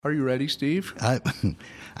Are you ready, Steve?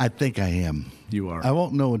 I think I am. You are. I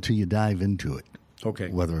won't know until you dive into it. Okay.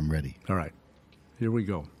 Whether I'm ready. All right. Here we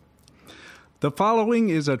go. The following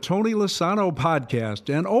is a Tony Lasano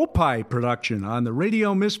podcast and Opie production on the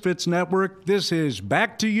Radio Misfits Network. This is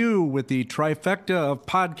Back to You with the trifecta of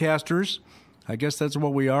podcasters. I guess that's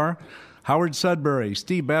what we are. Howard Sudbury,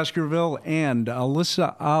 Steve Baskerville, and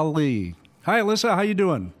Alyssa Ali. Hi, Alyssa. How you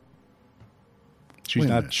doing? She's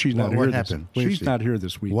not here. She's not here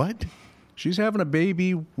this week. What? She's having a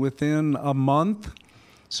baby within a month,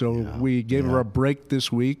 so we gave her a break this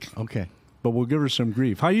week. Okay. But we'll give her some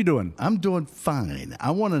grief. How you doing? I'm doing fine.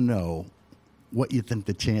 I want to know what you think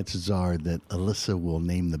the chances are that Alyssa will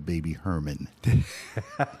name the baby Herman.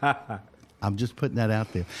 I'm just putting that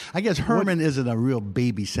out there. I guess Herman isn't a real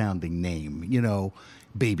baby-sounding name,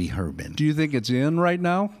 Baby Herman. Do you think it's in right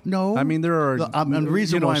now? No. I mean, there are the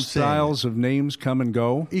reason why I'm styles of names come and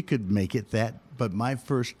go. You could make it that, but my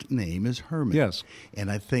first name is Herman. Yes.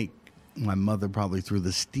 And I think my mother probably threw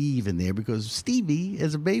the Steve in there because Stevie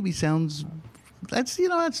as a baby sounds, that's a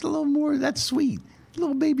little more, that's sweet.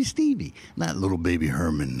 Little baby Stevie, not little baby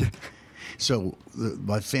Herman. So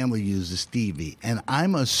my family uses Stevie, and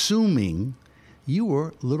I'm assuming you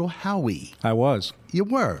were little Howie. I was. You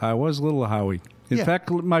were. I was little Howie. In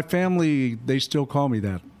fact, my family, they still call me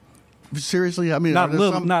that. Seriously? I mean, not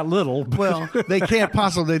little. Well, they can't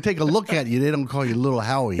possibly. They take a look at you. They don't call you little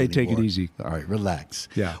Howie They anymore. take it easy. All right, relax.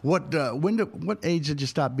 Yeah. What age did you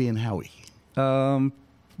stop being Howie? To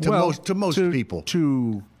most people.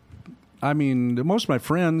 Most of my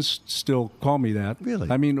friends still call me that.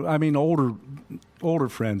 Really? I mean, older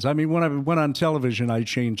friends. I mean, when I went on television, I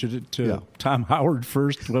changed it to Tom Howard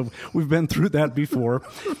first. We've been through that before.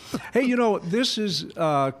 Hey, this is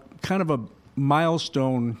kind of a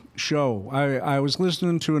milestone show. I was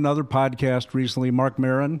listening to another podcast recently, Mark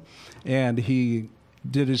Maron, and he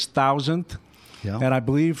did his 1,000th. Yeah. And I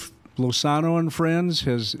believe Lozano and Friends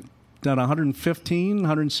has done 115,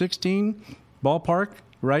 116 ballpark,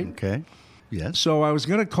 right? Okay. Yes. So I was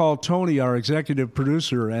going to call Tony, our executive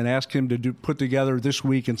producer, and ask him to put together this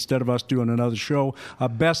week, instead of us doing another show, a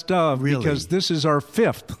best of, because this is our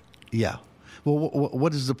 5th. Yeah. Well,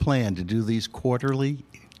 what is the plan? To do these quarterly?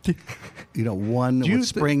 One with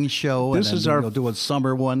spring show, and then we'll do a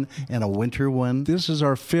summer one and a winter one. This is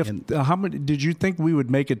our 5th. How many did you think we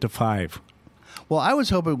would make it to 5? Well, I was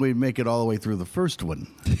hoping we'd make it all the way through the first one,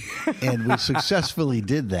 and we successfully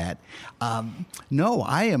did that. No,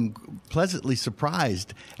 I am pleasantly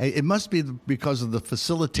surprised. It must be because of the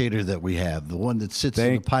facilitator that we have, the one that sits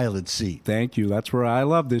in the pilot seat. Thank you. That's where I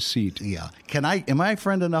love this seat. Yeah. Am I a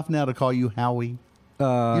friend enough now to call you Howie?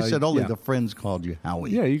 You said only the friends called you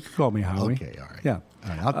Howie. Yeah, you can call me Howie. Okay, all right. Yeah.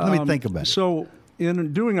 All right. Let me think about it. So,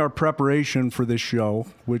 in doing our preparation for this show,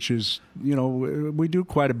 which is, we do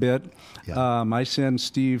quite a bit, I send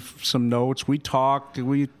Steve some notes. We talk.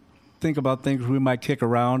 We think about things we might kick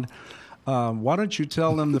around. Why don't you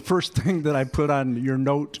tell them the first thing that I put on your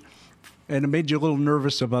note, and it made you a little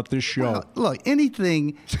nervous about this show? Well, look,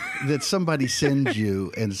 anything that somebody sends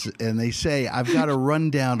you and they say, I've got a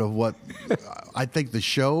rundown of what I think the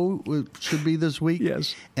show should be this week.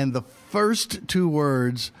 Yes. And the first 2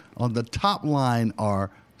 words on the top line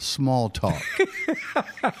are small talk.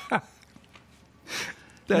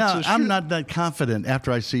 Now, I'm not that confident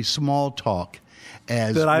after I see small talk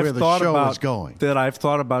as where the show is going. That I've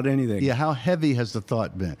thought about anything. Yeah, how heavy has the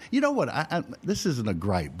thought been? You know what? This isn't a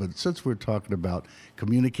gripe, but since we're talking about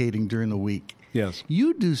communicating during the week, yes,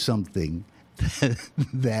 you do something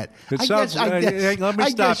that let me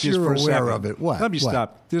stop you for a second. Of it. What? Let me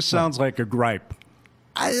stop. This sounds like a gripe.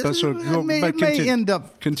 It may end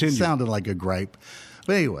up sounding like a gripe.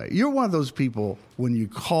 But anyway, you're one of those people when you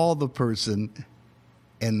call the person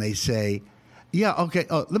and they say, yeah, okay,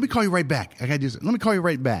 let me call you right back. I got to do something. Let me call you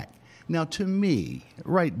right back. Now, to me,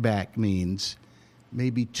 right back means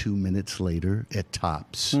maybe 2 minutes later at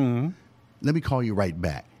tops. Mm-hmm. Let me call you right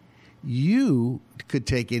back. You could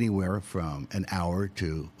take anywhere from an hour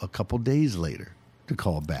to a couple days later to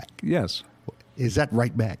call back. Yes. Is that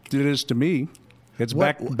right back? It is to me. It's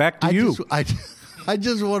back to you. I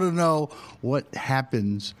just want to know what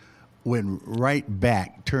happens when right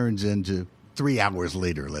back turns into 3 hours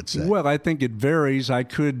later, let's say. Well, I think it varies. I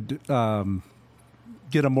could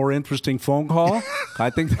get a more interesting phone call.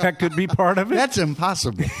 I think that could be part of it. That's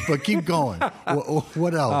impossible, but keep going.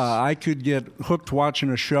 What else? I could get hooked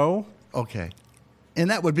watching a show. Okay.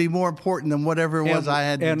 And that would be more important than whatever it was I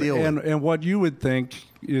had to deal with. And what you would think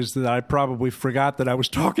is that I probably forgot that I was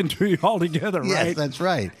talking to you altogether, right? Yes, that's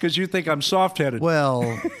right. Because you think I'm soft-headed.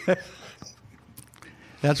 Well,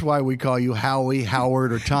 That's why we call you Howie,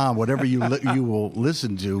 Howard, or Tom. Whatever you will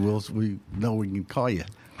listen to, we know we can call you.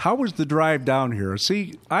 How was the drive down here?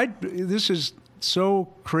 See, this is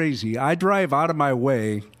so crazy. I drive out of my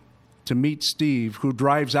way to meet Steve, who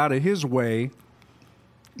drives out of his way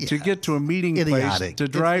to get to a meeting place to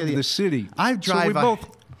drive to the city. I drive. So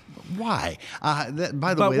why?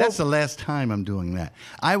 By the way, that's the last time I'm doing that.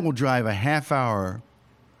 I will drive a half hour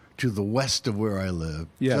to the west of where I live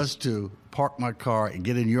just to park my car and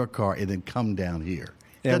get in your car and then come down here.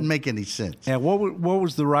 Doesn't make any sense. And what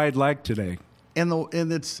was the ride like today? And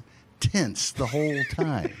it's tense the whole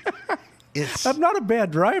time. I'm not a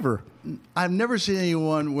bad driver. I've never seen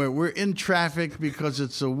anyone where we're in traffic because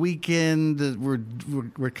it's a weekend that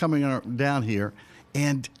we're coming down here,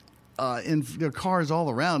 and there are cars all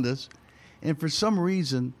around us, and for some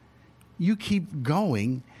reason, you keep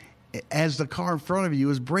going as the car in front of you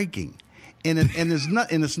is braking. And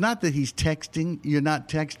it's not that he's texting. You're not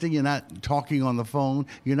texting. You're not talking on the phone.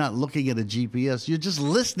 You're not looking at a GPS. You're just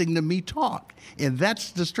listening to me talk, and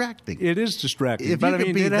that's distracting. It is distracting. If you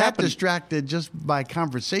could be that distracted just by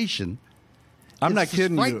conversation, I'm not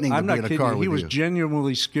kidding you. I'm not kidding you. He was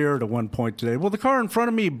genuinely scared at one point today. Well, the car in front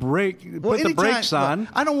of me put the brakes on. Look,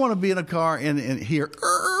 I don't want to be in a car and hear.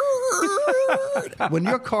 When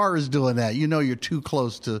your car is doing that, you know you're too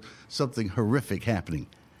close to something horrific happening.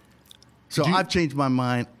 So I've changed my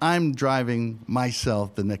mind. I'm driving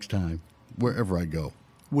myself the next time, wherever I go.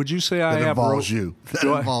 Would you say I have road rage? That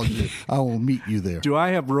involves you. I will meet you there. Do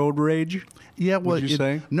I have road rage? Yeah, well, would you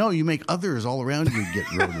say? No, you make others all around you get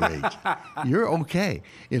road rage. You're okay.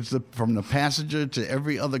 It's from the passenger to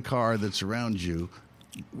every other car that's around you.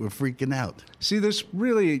 We're freaking out. See, this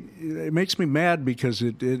really it makes me mad because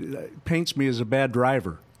it paints me as a bad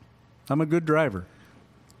driver. I'm a good driver.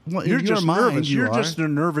 Well, you're just nervous. You're just a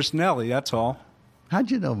nervous Nelly, that's all. How'd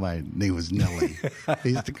you know my name was Nelly? They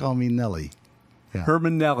used to call me Nelly. Yeah.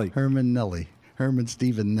 Herman Nelly. Herman Nelly. Herman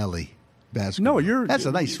Stephen Nelly. Basketball. No, that's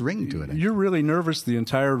a nice ring to it. Actually. You're really nervous the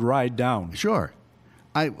entire ride down. Sure.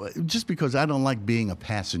 Just because I don't like being a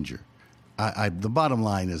passenger. The bottom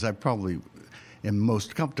line is I probably am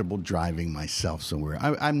most comfortable driving myself somewhere.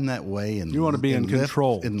 I'm that way. You want to be in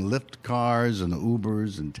control. In Lyft cars and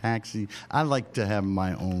Ubers and taxis. I like to have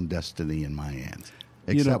my own destiny in my hands,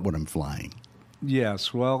 except when I'm flying.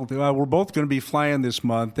 Yes. Well, we're both going to be flying this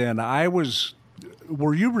month, and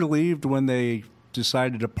were you relieved when they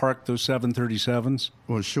decided to park those 737s?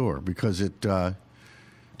 Well, sure, because I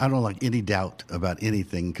don't like any doubt about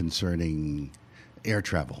anything concerning air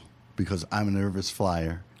travel, because I'm a nervous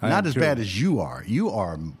flyer. Not as bad as you are. You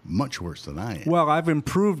are much worse than I am. Well, I've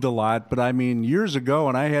improved a lot, but I mean, years ago,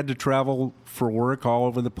 and I had to travel for work all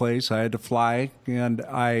over the place. I had to fly, and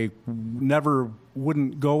I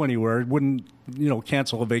wouldn't go anywhere. Wouldn't,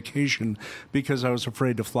 cancel a vacation because I was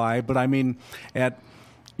afraid to fly. But I mean, at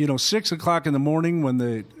 6 o'clock in the morning when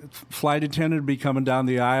the flight attendant would be coming down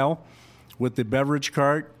the aisle with the beverage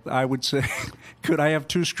cart, I would say, could I have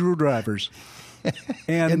 2 screwdrivers?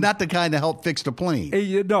 And not the kind to help fix the plane.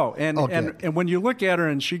 And when you look at her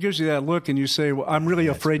and she gives you that look and you say, well, I'm really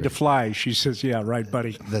afraid to fly. She says, yeah, right,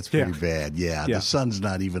 buddy. That's pretty bad. Yeah, the sun's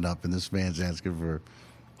not even up and this man's asking for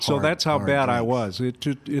So that's how bad drinks. I was.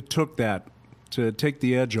 It took that to take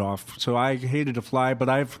the edge off. So I hated to fly, but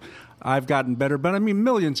I've gotten better. But I mean,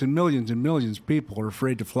 millions and millions and millions of people are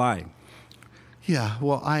afraid to fly. Yeah,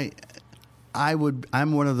 well,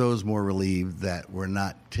 I'm one of those more relieved that we're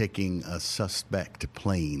not taking a suspect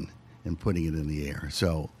plane and putting it in the air.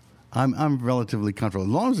 So I'm relatively comfortable.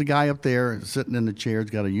 As long as the guy up there sitting in the chair has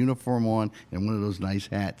got a uniform on and one of those nice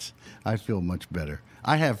hats, I feel much better.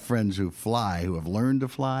 I have friends who have learned to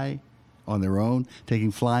fly on their own, taking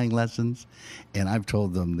flying lessons, and I've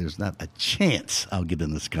told them there's not a chance I'll get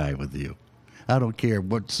in the sky with you. I don't care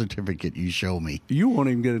what certificate you show me. You won't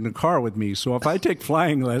even get in the car with me. So if I take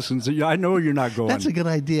flying lessons, I know you're not going. That's a good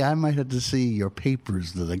idea. I might have to see your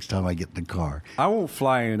papers the next time I get in the car. I won't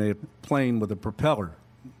fly in a plane with a propeller.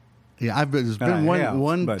 Yeah, there's been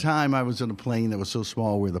one time I was in a plane that was so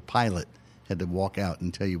small where the pilot had to walk out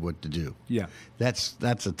and tell you what to do. Yeah. That's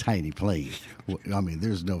a tiny plane. I mean,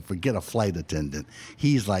 forget a flight attendant.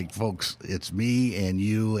 He's like, folks, it's me and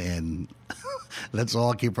you, and let's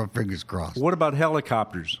all keep our fingers crossed. What about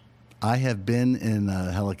helicopters? I have been in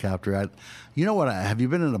a helicopter. You know what? Have you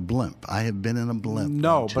been in a blimp? I have been in a blimp.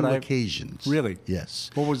 No, on two occasions. Really? Yes.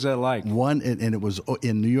 What was that like? One, and it was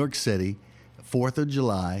in New York City, 4th of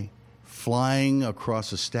July, flying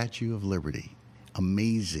across a Statue of Liberty.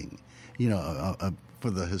 Amazing.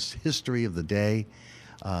 For the history of the day,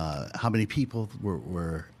 how many people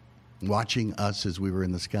were watching us as we were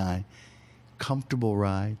in the sky. Comfortable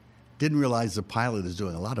ride, Didn't realize the pilot is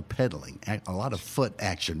doing a lot of pedaling, a lot of foot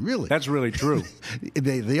action. Really, that's really true.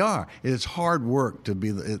 They are. It's hard work to be.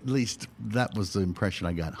 At least that was the impression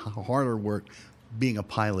I got. Harder work being a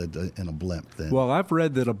pilot in a blimp. Well, I've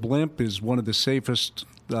read that a blimp is one of the safest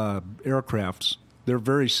aircrafts. They're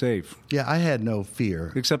very safe. Yeah, I had no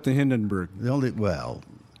fear, except the Hindenburg.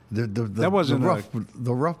 That wasn't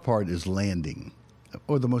the rough part is landing,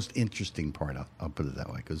 or the most interesting part. I'll put it that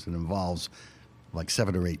way, because it involves like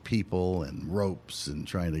 7 or 8 people and ropes and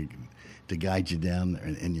trying to guide you down,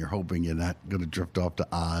 and you're hoping you're not going to drift off to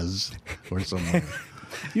Oz or somewhere.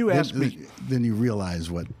 You asked me. Then you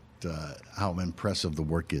realize how impressive the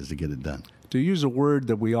work is to get it done. To use a word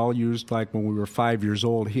that we all used like when we were 5 years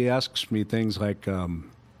old, he asks me things like,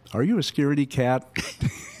 are you a scaredy cat?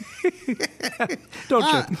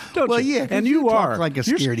 Don't you? Well, yeah, and you are like a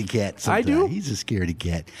scaredy cat. Sometimes. I do. He's a scaredy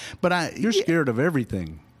cat, but you're scared of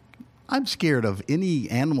everything. I'm scared of any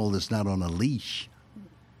animal that's not on a leash.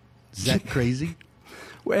 Is that crazy?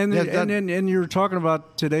 And you're talking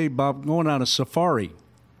about today, Bob, going on a safari.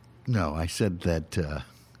 No, I said that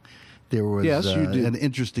there was an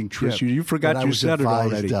interesting trip. Yes, you forgot you said it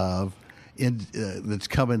already. That's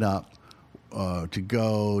coming up to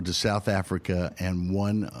go to South Africa,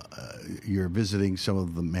 and you're visiting some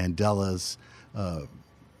of the Mandela's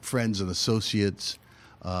friends and associates,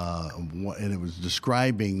 and it was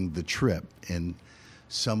describing the trip and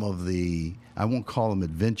some of the, I won't call them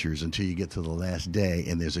adventures until you get to the last day,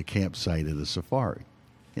 and there's a campsite at a safari.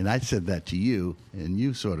 And I said that to you, and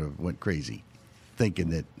you sort of went crazy, thinking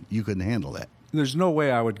that you couldn't handle that. There's no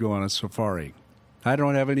way I would go on a safari. I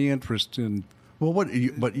don't have any interest in... Well,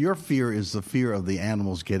 but your fear is the fear of the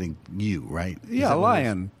animals getting you, right? Yeah, a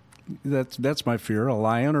lion. That's my fear. A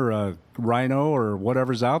lion or a rhino or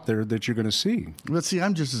whatever's out there that you're going to see. But see,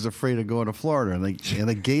 I'm just as afraid of going to Florida and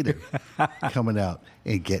a gator coming out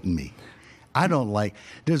and getting me. I don't like...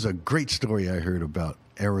 There's a great story I heard about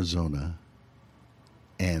Arizona,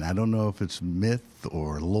 and I don't know if it's myth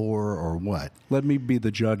or lore or what. Let me be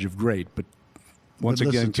the judge of great, but once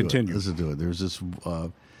again, continue. Listen to it. There's this...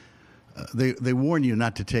 They warn you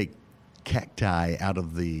not to take cacti out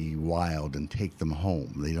of the wild and take them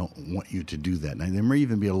home. They don't want you to do that. Now, there may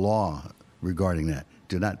even be a law regarding that.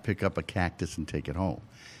 Do not pick up a cactus and take it home.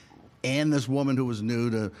 And this woman who was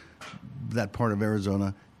new to that part of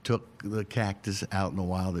Arizona took the cactus out in the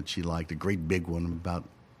wild that she liked, a great big one, about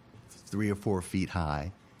 3 or 4 feet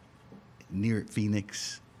high, near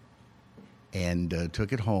Phoenix, and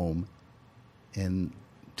took it home and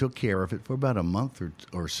took care of it for about a month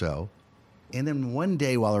or so. And then one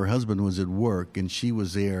day while her husband was at work and she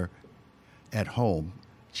was there at home,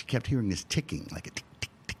 she kept hearing this ticking, like a tick, tick,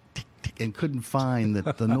 tick, tick, tick, and couldn't find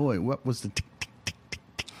the noise. What was the tick, tick, tick, tick,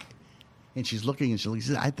 tick? And she's looking and she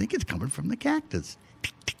says, I think it's coming from the cactus.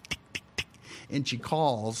 Tick, tick, tick, tick, tick. And she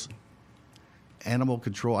calls animal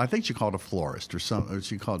control. I think she called a florist or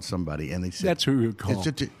she called somebody, and they said that's who you call.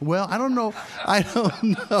 Well, I don't know.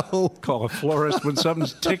 Call a florist when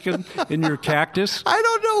something's ticking in your cactus. I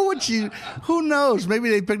don't know who knows? Maybe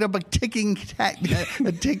they picked up a ticking That's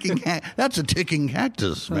a ticking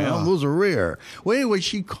cactus, man. Those are rare. Well, anyway,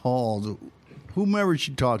 she called. Whomever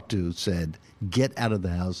she talked to said, "Get out of the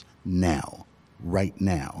house now, right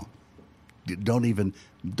now.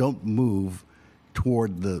 Don't move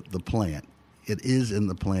toward the plant. It is in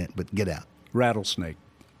the plant, but get out." Rattlesnake.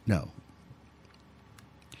 No.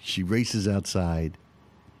 She races outside,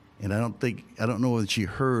 and I don't know if she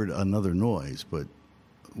heard another noise, but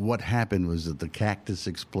what happened was that the cactus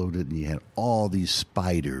exploded, and you had all these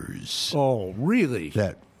spiders. Oh, really?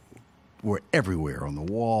 That were everywhere, on the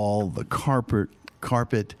wall, the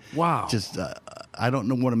carpet. Wow. Just, I don't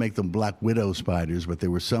want to make them black widow spiders, but there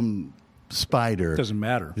was some spider. It doesn't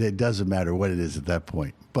matter. It doesn't matter what it is at that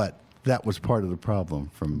point. But that was part of the problem.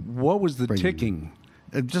 What was the ticking?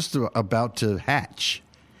 Just about to hatch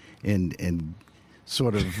and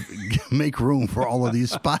sort of make room for all of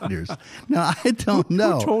these spiders. Now, I don't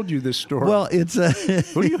know. Who told you this story? Well, it's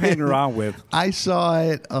who are you hanging around with? I saw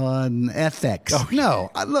it on FX. Oh, no,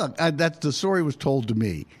 look, the story was told to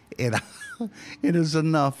me, and it is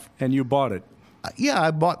enough. And you bought it? Yeah,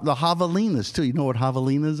 I bought the javelinas, too. You know what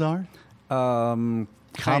javelinas are?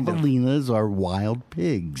 Javelinas are wild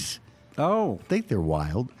pigs. Oh. I think they're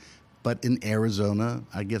wild. But in Arizona,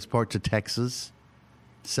 I guess parts of Texas,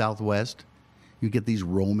 Southwest, you get these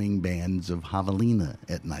roaming bands of javelina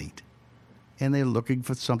at night. And they're looking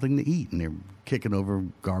for something to eat, and they're kicking over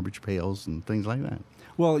garbage pails and things like that.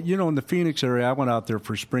 Well, in the Phoenix area, I went out there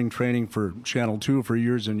for spring training for Channel 2 for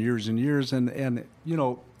years and years and years. And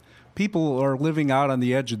people are living out on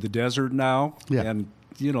the edge of the desert now. Yeah. And,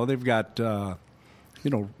 they've got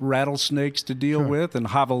rattlesnakes to deal with and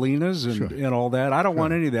javelinas and all that. I don't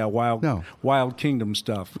want any of that wild kingdom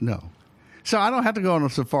stuff. No. So I don't have to go on a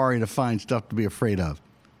safari to find stuff to be afraid of.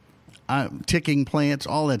 Ticking plants,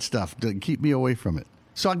 all that stuff to keep me away from it.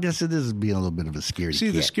 So I guess it is being a little bit of a scaredy cat. See,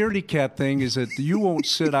 the scaredy cat thing is that you won't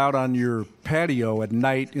sit out on your patio at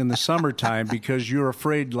night in the summertime because you're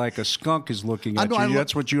afraid like a skunk is looking at you.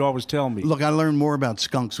 That's what you always tell me. Look, I learned more about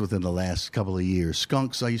skunks within the last couple of years.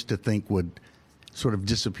 Skunks I used to think would sort of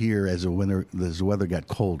disappear as the weather got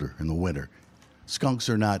colder in the winter. Skunks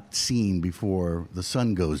are not seen before the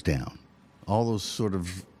sun goes down. All those sort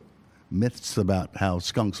of myths about how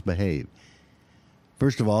skunks behave.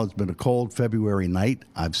 First of all, it's been a cold February night.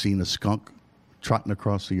 I've seen a skunk trotting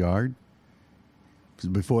across the yard.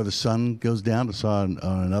 Before the sun goes down, I saw on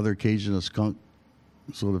another occasion a skunk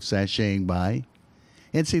sort of sashaying by.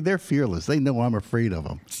 And see, they're fearless. They know I'm afraid of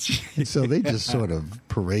them. And so they just sort of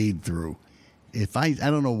parade through. I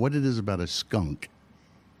don't know what it is about a skunk.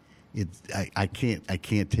 I can't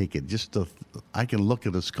take it. I can look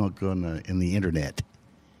at a skunk in the internet,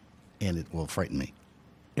 and it will frighten me.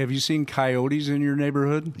 Have you seen coyotes in your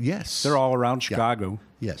neighborhood? Yes. They're all around Chicago.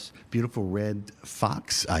 Yeah. Yes. Beautiful red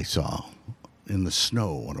fox I saw in the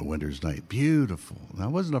snow on a winter's night. Beautiful. I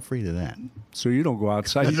wasn't afraid of that. So you don't go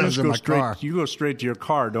outside. You just go straight. Car. You go straight to your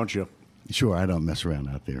car, don't you? Sure. I don't mess around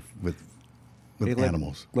out there with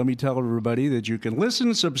animals. Let me tell everybody that you can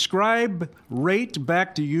listen, subscribe, rate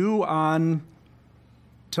back to you on.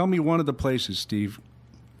 Tell me one of the places, Steve.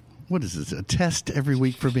 What is this? A test every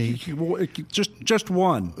week for me? Just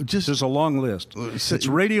one. There's a long list. It's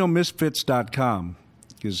radiomisfits.com.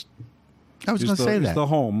 I was going to say that. It's the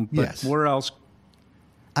home. But yes. Where else?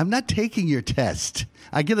 I'm not taking your test.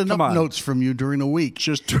 I get enough notes from you during the week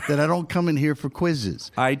that I don't come in here for quizzes.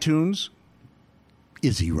 iTunes.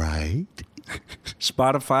 Is he right?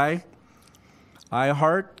 Spotify.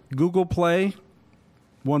 iHeart. Google Play.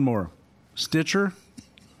 One more. Stitcher.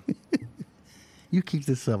 You keep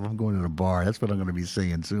this up. I'm going to the bar. That's what I'm going to be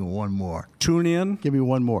saying soon. One more. Tune in. Give me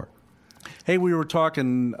one more. Hey, we were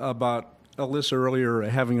talking about Alyssa earlier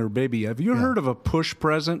having her baby. Have you heard of a push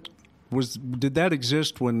present? Did that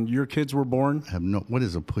exist when your kids were born? What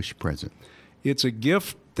is a push present? It's a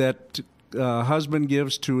gift that a husband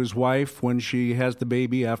gives to his wife when she has the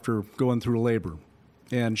baby after going through labor.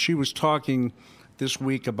 And she was talking this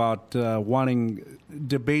week about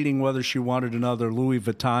debating whether she wanted another Louis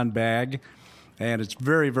Vuitton bag. And it's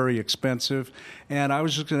very, very expensive. And I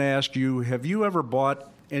was just going to ask you, have you ever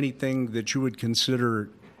bought anything that you would consider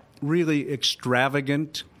really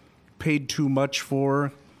extravagant, paid too much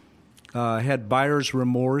for, had buyer's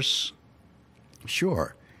remorse?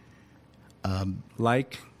 Sure. Well,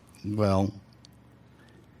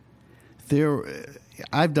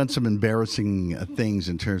 I've done some embarrassing things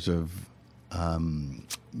in terms of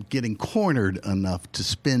getting cornered enough to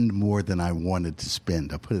spend more than I wanted to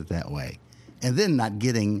spend. I'll put it that way. And then not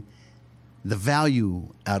getting the value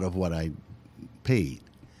out of what I paid.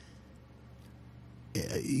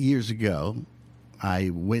 Years ago,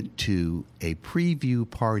 I went to a preview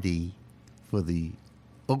party for the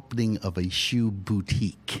opening of a shoe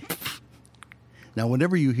boutique. Now,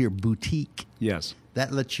 whenever you hear boutique, yes,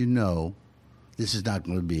 that lets you know this is not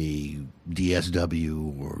going to be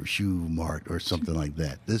DSW or Shoe Mart or something like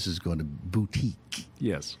that. This is going to boutique.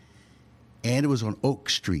 Yes. And it was on Oak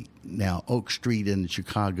Street. Now, Oak Street in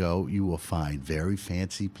Chicago, you will find very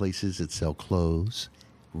fancy places that sell clothes,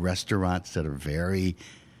 restaurants that are very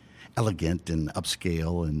elegant and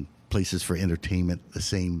upscale, and places for entertainment, the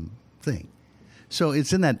same thing. So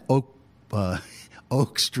it's in that Oak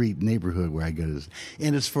Street neighborhood where I go to,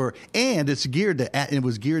 and it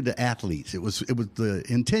was geared to athletes. It was the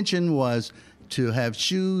intention was to have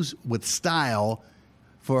shoes with style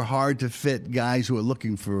for hard to fit guys who are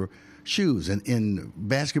looking for shoes, and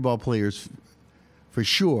basketball players for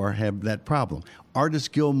sure have that problem. Artis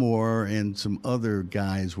Gilmore and some other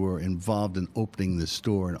guys were involved in opening this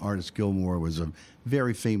store, and Artis Gilmore was a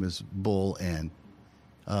very famous Bull and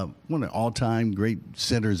one of the all-time great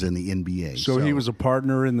centers in the NBA. So he was a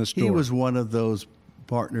partner in the store. He was one of those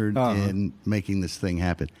partnered in making this thing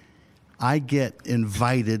happen. I get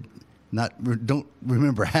invited, don't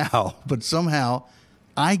remember how, but somehow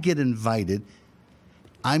I get invited.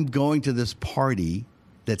 I'm going to this party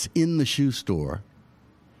that's in the shoe store,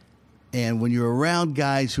 and when you're around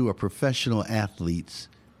guys who are professional athletes,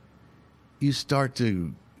 you start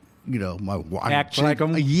to, my walk. Act like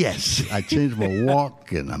them? Yes. I changed my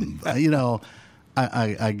walk, and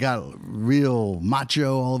I got real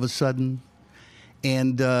macho all of a sudden.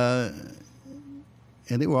 And they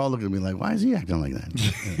were all looking at me like, why is he acting like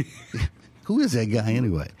that? Who is that guy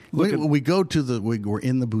anyway? We go to we're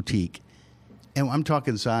in the boutique, and I'm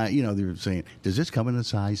talking size. You know, they're saying, "Does this come in a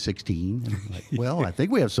size 16?" And I'm like, well, I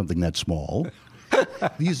think we have something that's small.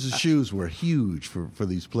 These shoes were huge for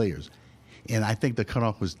these players, and I think the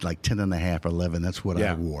cutoff was like 10 and a half or 11. That's what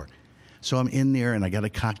I wore. So I'm in there, and I got a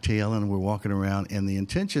cocktail, and we're walking around, and the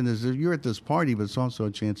intention is that you're at this party, but it's also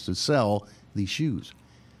a chance to sell these shoes.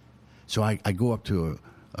 So I go up to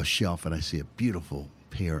a shelf, and I see a beautiful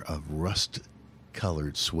pair of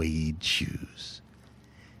rust-colored suede shoes.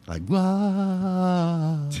 Like,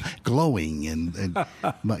 wow, glowing, and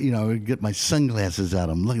get my sunglasses out.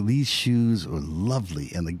 I'm looking, these shoes are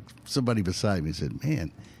lovely. And somebody beside me said,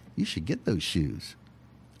 man, you should get those shoes.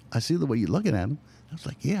 I see the way you're looking at them. I was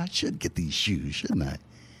like, yeah, I should get these shoes, shouldn't I?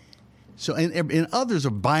 So, and others are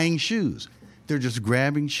buying shoes. They're just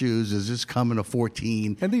grabbing shoes. Does this come in a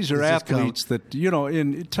 14? And these are athletes that,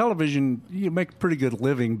 in television, you make a pretty good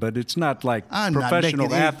living, but it's not like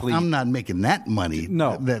professional athletes. I'm not making that money.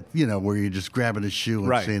 No. Where you're just grabbing a shoe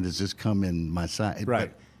and saying, does this come in my size? Right.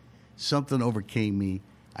 But something overcame me.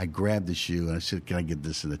 I grabbed the shoe, and I said, can I get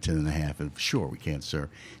this in a 10 and a half? And sure, we can, sir.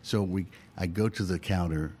 So I go to the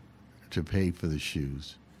counter to pay for the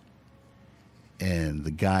shoes, and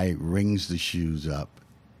the guy rings the shoes up.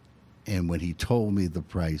 And when he told me the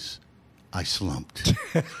price, I slumped.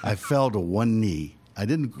 I fell to one knee. I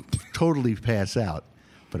didn't totally pass out,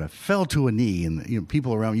 but I fell to a knee. And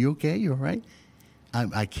people around, you okay? You all right?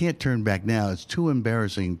 I can't turn back now. It's too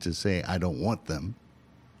embarrassing to say I don't want them.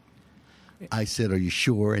 I said, are you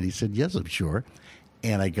sure? And he said, yes, I'm sure.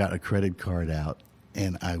 And I got a credit card out,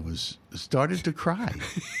 and I started to cry.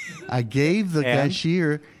 I gave the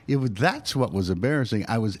cashier, that's what was embarrassing.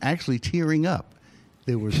 I was actually tearing up.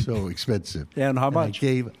 They were so expensive. And how much? I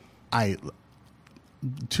gave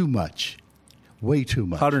too much, way too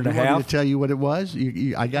much. 100 and a half? Want me to tell you what it was?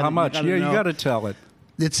 How much? You got to tell it.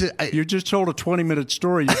 You just told a 20-minute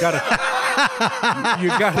story. You've got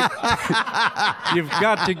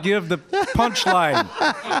to give the punchline,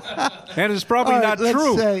 and it's probably not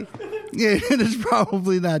true. It is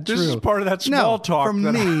probably not true. This is part of that small talk. For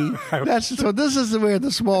me, so this is where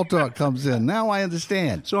the small talk comes in. Now I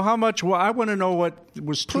understand. So how much? Well, I want to know what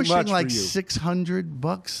was too pushing much like for you.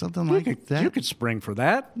 $600, something like that. You could spring for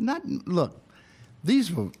that. Look,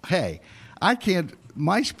 these were. Hey, I can't.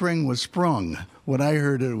 My spring was sprung when I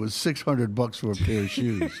heard it was $600 for a pair of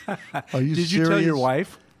shoes. Are you serious? Did you tell your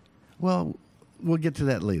wife? Well, we'll get to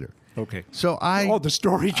that later. Okay. So the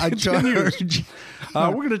story continues.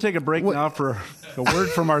 We're going to take a break now for a word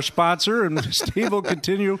from our sponsor, and Steve will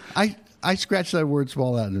continue. I scratched that word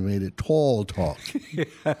small out and made it tall talk.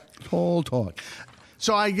 Tall talk.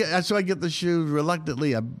 So I get the shoes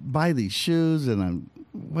reluctantly. I buy these shoes, and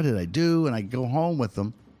what did I do? And I go home with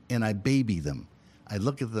them, and I baby them. I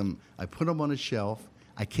look at them. I put them on a shelf.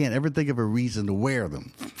 I can't ever think of a reason to wear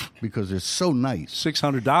them because they're so nice.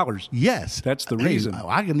 $600. Yes. That's the reason.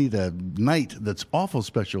 I need a night that's awful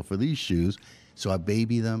special for these shoes. So I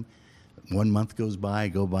baby them. 1 month goes by,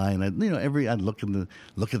 and I look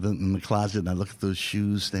at them in the closet, and I look at those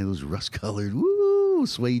shoes, those rust-colored,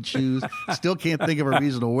 suede shoes. Still can't think of a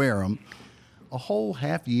reason to wear them. A whole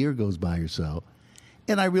half year goes by or so,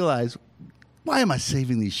 and I realize, why am I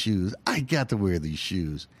saving these shoes? I got to wear these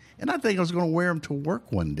shoes. And I think I was going to wear them to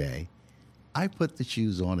work one day. I put the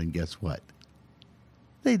shoes on, and guess what?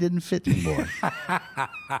 They didn't fit anymore.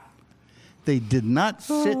 They did not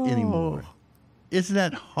fit anymore. Isn't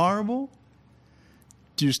that horrible?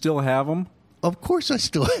 Do you still have them? Of course I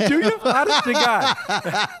still have them. Do you? Honest to God.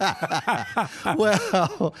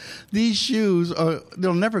 Well, these shoes,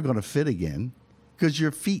 they're never going to fit again. Because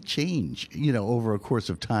your feet change, over a course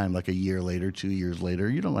of time, like a year later, 2 years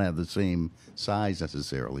later. You don't have the same size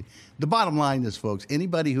necessarily. The bottom line is, folks,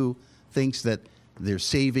 anybody who thinks that they're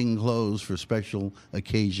saving clothes for special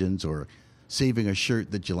occasions or saving a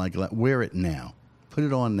shirt that you like, wear it now. Put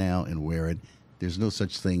it on now and wear it. There's no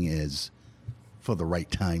such thing as for the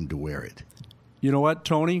right time to wear it. You know what,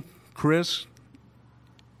 Tony, Chris?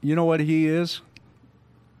 You know what he is?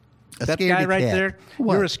 That guy right there,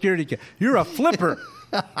 what? You're a scaredy cat. You're a flipper.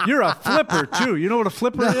 You're a flipper, too. You know what a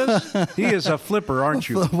flipper is? He is a flipper, aren't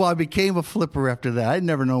you? Well, I became a flipper after that. I'd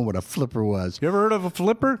never known what a flipper was. You ever heard of a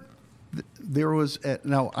flipper? There was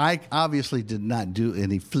now, I obviously did not do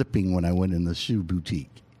any flipping when I went in the shoe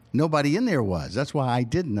boutique. Nobody in there was. That's why I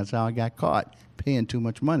didn't. That's how I got caught paying too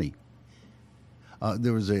much money.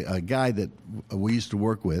 There was a guy that we used to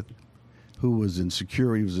work with who was in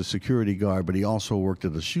security. He was a security guard, but he also worked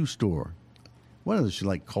at a shoe store. One of those,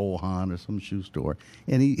 like Cole Haan or some shoe store.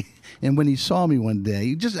 And when he saw me one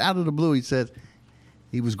day, just out of the blue, he said,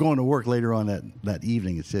 he was going to work later on that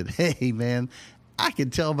evening and said, "Hey, man, I can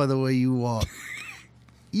tell by the way you walk,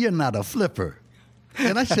 you're not a flipper."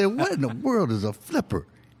 And I said, "What in the world is a flipper?"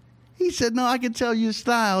 He said, "No, I can tell your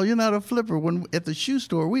style. You're not a flipper. When at the shoe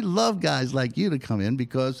store, we love guys like you to come in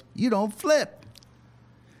because you don't flip."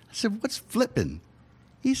 I said, "What's flipping?"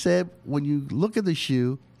 He said, "When you look at the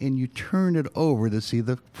shoe and you turn it over to see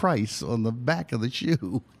the price on the back of the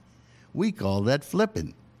shoe, we call that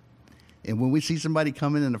flipping. And when we see somebody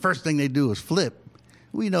come in and the first thing they do is flip,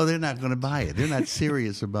 we know they're not going to buy it. They're not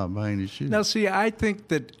serious about buying the shoe." Now, see, I think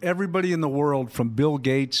that everybody in the world, from Bill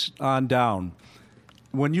Gates on down,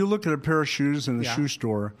 when you look at a pair of shoes in the shoe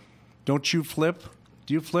store, don't you flip?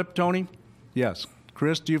 Do you flip, Tony? Yes.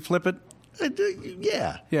 Chris, do you flip it?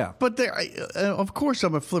 Yeah. Yeah. But of course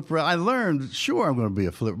I'm a flipper. I learned, sure, I'm going to be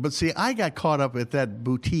a flipper. But see, I got caught up at that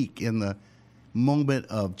boutique in the moment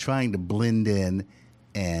of trying to blend in,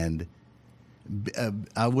 and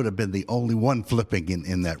I would have been the only one flipping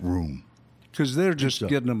in that room. Because they're just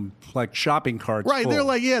getting them like shopping carts. Right. Full. They're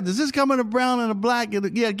like, "Yeah, does this come in a brown and a black?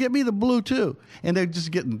 Yeah, get me the blue too." And they're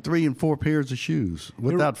just getting 3 and 4 pairs of shoes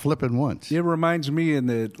without flipping once. It reminds me in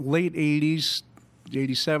the late 80s,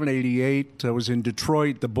 87, 88, I was in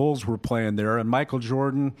Detroit. The Bulls were playing there. And Michael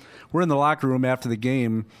Jordan, we're in the locker room after the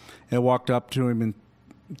game, and I walked up to him and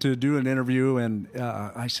to do an interview. And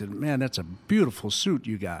I said, "Man, that's a beautiful suit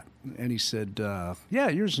you got." And he said, "Yeah,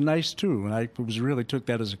 yours is nice too." And I really took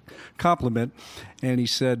that as a compliment. And he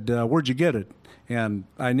said, "Where'd you get it?" And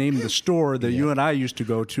I named the store that you and I used to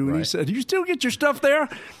go to. And he said, "You still get your stuff there?"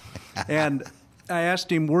 And I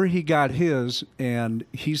asked him where he got his. And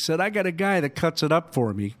he said, "I got a guy that cuts it up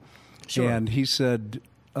for me." Sure. And he said,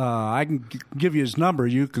 "I can give you his number.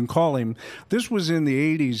 You can call him." This was in the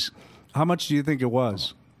 80s. How much do you think it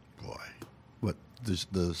was? Oh, boy. What,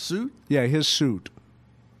 the suit? Yeah, his suit.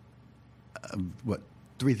 What,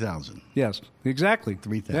 $3,000? Yes, exactly.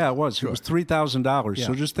 $3,000. Yeah, it was. Sure. It was $3,000. Yeah.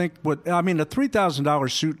 So just think a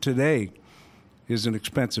 $3,000 suit today is an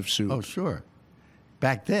expensive suit. Oh, sure.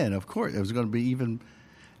 Back then, of course, it was going to be even.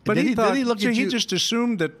 But he thought, he just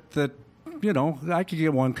assumed that I could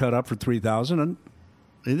get one cut up for $3,000.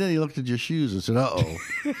 And then he looked at your shoes and said, "Uh-oh,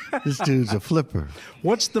 this dude's a flipper."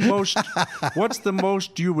 What's the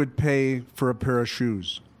most you would pay for a pair of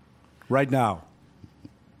shoes right now?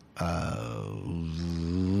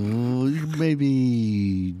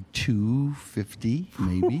 Maybe $250,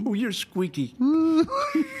 maybe. Oh, you're squeaky.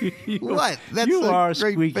 What? That's you a are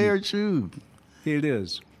great squeaky. pair of shoes. It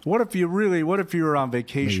is. What if you were on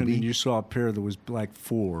vacation Maybe. and you saw a pair that was like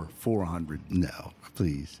 $400? No,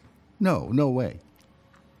 please. No way.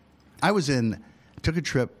 I took a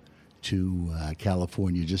trip to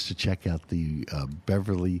California just to check out the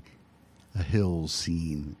Beverly Hills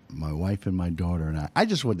scene. My wife and my daughter and I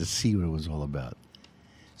just wanted to see what it was all about.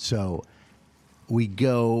 So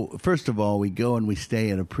first of all, we go and we stay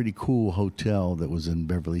at a pretty cool hotel that was in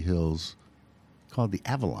Beverly Hills called the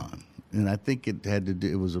Avalon. And I think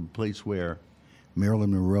it was a place where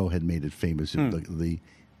Marilyn Monroe had made it famous. The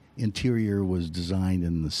interior was designed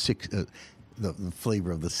in the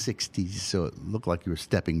flavor of the 60s, so it looked like you were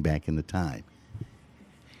stepping back in the time.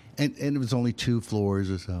 And it was only 2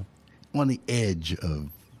 floors or so on the edge of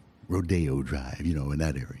Rodeo Drive, in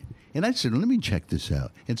that area. And I said, "Let me check this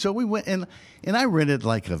out." And so we went, and I rented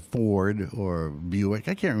like a Ford or a Buick.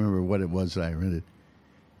 I can't remember what it was that I rented.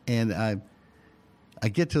 And I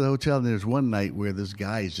get to the hotel, and there's one night where this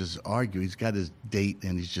guy is just arguing. He's got his date,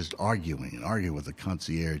 and he's just arguing with the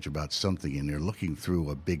concierge about something, and they're looking through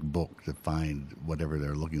a big book to find whatever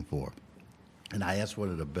they're looking for. And I asked one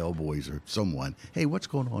of the bellboys or someone, "Hey, what's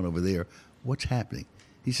going on over there? What's happening?"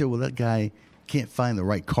 He said, "Well, that guy can't find the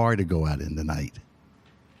right car to go out in tonight."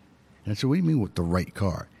 And I said, "What do you mean with the right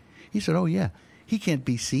car?" He said, "Oh, yeah, he can't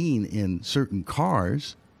be seen in certain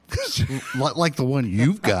cars like the one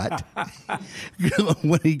you've got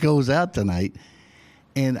when he goes out tonight."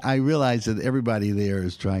 And I realized that everybody there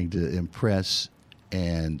is trying to impress,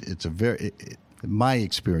 and my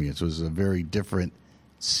experience was a very different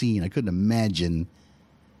scene. I couldn't imagine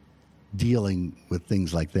dealing with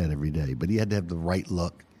things like that every day, but he had to have the right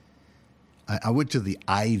look. I went to the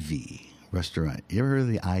Ivy restaurant. You ever heard of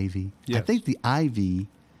the Ivy? Yes. I think the Ivy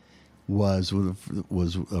was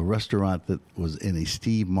a restaurant that was in a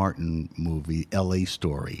Steve Martin movie, L.A.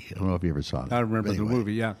 Story. I don't know if you ever saw that. I remember the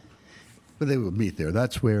movie, yeah. But they would meet there.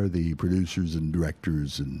 That's where the producers and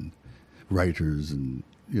directors and writers and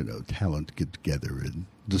talent get together and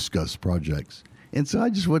discuss projects. And so I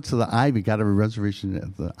just went to the Ivy, got a reservation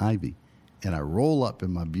at the Ivy, and I roll up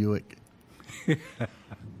in my Buick,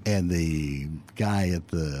 And the guy at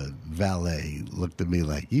the valet looked at me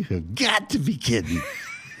like, you have got to be kidding.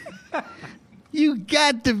 You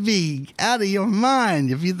got to be out of your mind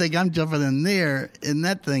if you think I'm jumping in there in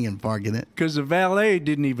that thing and parking it. Because the valet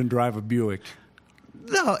didn't even drive a Buick.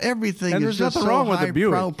 No, everything and is just so wrong high with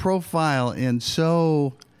the profile and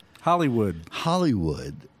so Hollywood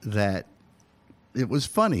that it was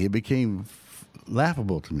funny. It became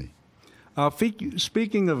laughable to me.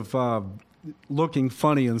 Speaking of looking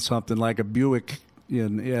funny in something like a Buick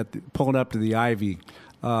pulling up to the Ivy,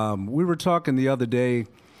 we were talking the other day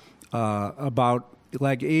about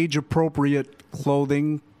like age-appropriate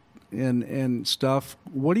clothing and stuff.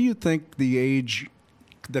 What do you think the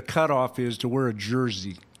cutoff is to wear a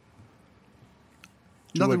jersey?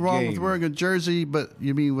 Nothing wrong with wearing a jersey, but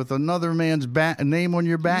you mean with another man's name on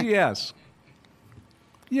your back? Yes.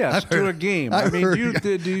 Yes, to a game. Do you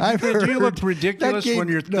look ridiculous when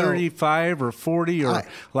you're 35 or 40 or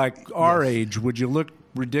our age? Would you look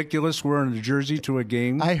ridiculous wearing a jersey to a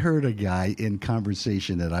game? I heard a guy in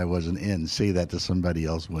conversation that I wasn't in say that to somebody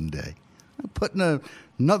else one day. I'm putting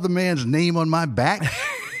another man's name on my back?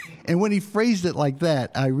 And when he phrased it like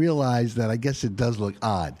that, I realized that I guess it does look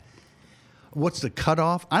odd. What's the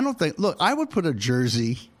cutoff? I would put a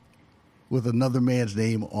jersey with another man's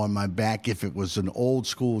name on my back if it was an old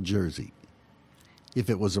school jersey. If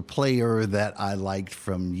it was a player that I liked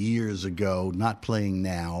from years ago, not playing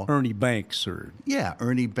now. Ernie Banks or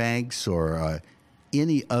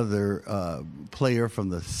any other player from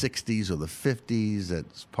the 60s or the 50s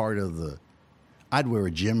that's part of the... I'd wear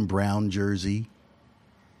a Jim Brown jersey.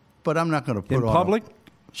 But I'm not going to put in public?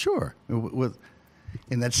 Sure.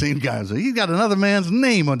 And that same guy was like, he's got another man's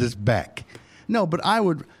name on his back. No, but I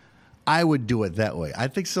would do it that way. I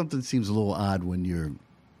think something seems a little odd when you're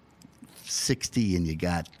 60 and you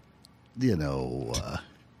got, a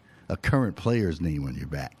current player's name on your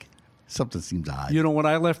back. Something seems odd. When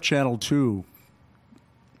I left Channel 2,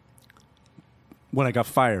 when I got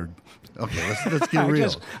fired. Okay, let's get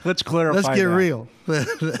real. Let's clarify. Let's get real.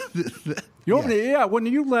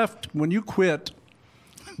 When you quit,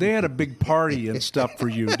 they had a big party and stuff for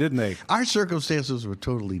you, didn't they? Our circumstances were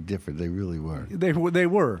totally different. They really were. They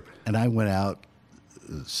were. And I went out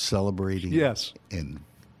celebrating. Yes. And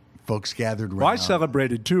folks gathered around. Well, I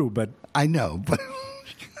celebrated too, but I know, but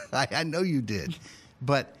I know you did.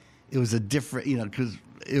 But it was a different, because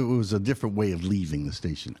it was a different way of leaving the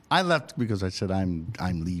station. I left because I said I'm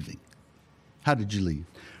leaving. How did you leave?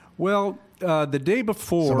 Well, the day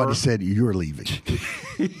before... Somebody said, you're leaving.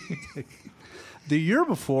 The year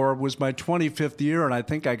before was my 25th year, and I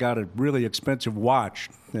think I got a really expensive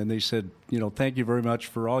watch. And they said, thank you very much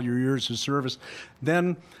for all your years of service.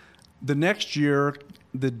 Then the next year,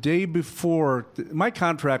 the day before, my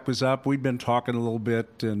contract was up. We'd been talking a little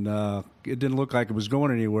bit, and it didn't look like it was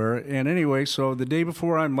going anywhere. And anyway, so the day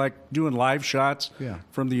before, I'm like doing live shots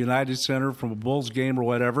from the United Center, from a Bulls game or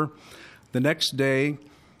whatever. The next day,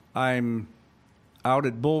 I'm out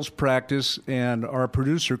at Bulls practice, and our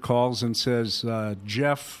producer calls and says,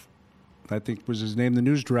 Jeff, I think was his name, the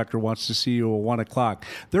news director, wants to see you at 1 o'clock.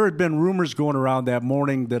 There had been rumors going around that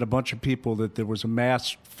morning that that there was a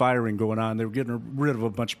mass firing going on. They were getting rid of a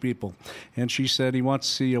bunch of people. And she said, he wants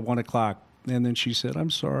to see you at 1 o'clock. And then she said, I'm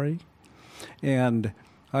sorry. And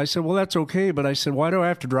I said, well, that's okay. But I said, why do I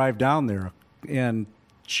have to drive down there? And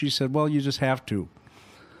she said, well, you just have to.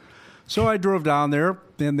 So I drove down there,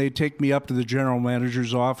 and they take me up to the general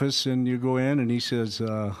manager's office, and you go in, and he says,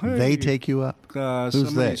 hey, they take you up?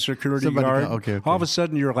 Who's they? Security guard. Okay. All of a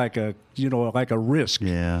sudden, you're like a risk.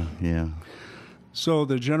 Yeah. So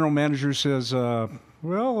the general manager says,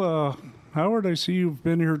 Howard, I see you've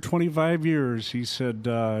been here 25 years. He said,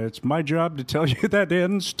 it's my job to tell you that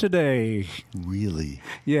ends today. Really?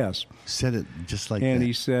 Yes. Said it just like that. And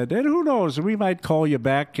he said, and who knows, we might call you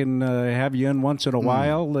back and have you in once in a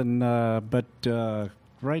while. But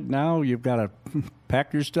right now, you've got to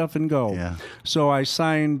pack your stuff and go. Yeah. So I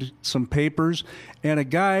signed some papers, and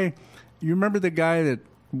you remember the guy that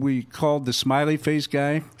we called the smiley face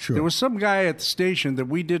guy? Sure. There was some guy at the station that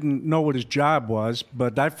we didn't know what his job was,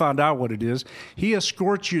 but I found out what it is. He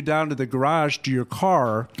escorts you down to the garage to your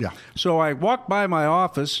car. Yeah. So I walked by my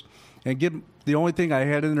office and the only thing I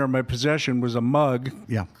had in there in my possession was a mug.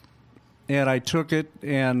 Yeah. And I took it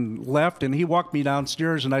and left, and he walked me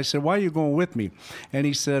downstairs, and I said, why are you going with me? And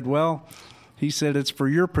he said, it's for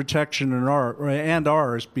your protection and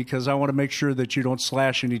ours, because I want to make sure that you don't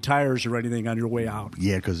slash any tires or anything on your way out.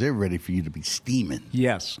 Yeah, because they're ready for you to be steaming.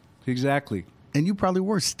 Yes, exactly. And you probably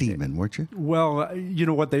were steaming, weren't you? Well, you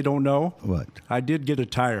know what they don't know? What? I did get a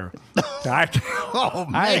tire. Oh,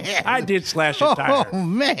 man. I did slash a tire. Oh,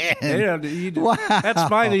 man. Yeah, Wow. That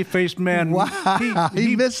smiley-faced man. Wow.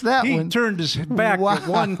 He missed that one. He turned his back at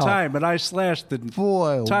one time, and I slashed the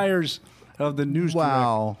tires of the news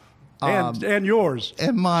Wow. and yours.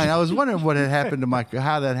 And mine. I was wondering what had happened to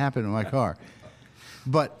how that happened to my car.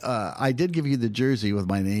 But I did give you the jersey with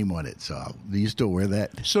my name on it, so do you still wear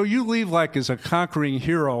that? So you leave like as a conquering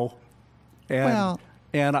hero, and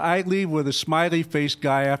I leave with a smiley-faced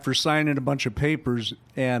guy after signing a bunch of papers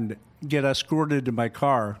and get escorted to my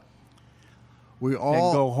car and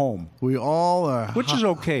go home. We all are. Which is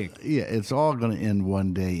okay. Yeah, it's all going to end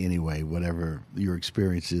one day anyway, whatever your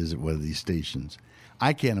experience is at one of these stations.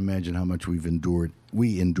 I can't imagine how much we endured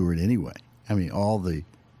anyway. I mean, all the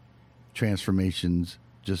transformations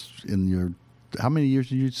just in your, how many years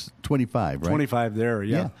did you, 25, right? 25 there,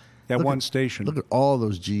 yeah. At one station. Look at all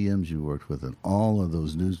those GMs you worked with and all of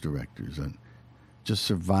those news directors and just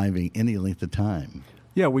surviving any length of time.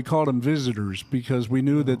 Yeah, we called them visitors because we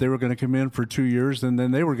knew that they were going to come in for 2 years and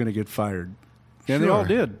then they were going to get fired. And they all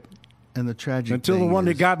did. And the tragic until the one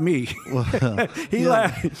that got me. Well,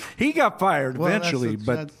 he got fired eventually.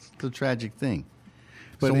 That's the tragic thing.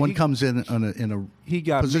 But someone comes in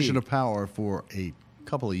a position me. of power for a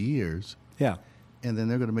couple of years. Yeah. And then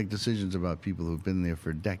they're going to make decisions about people who've been there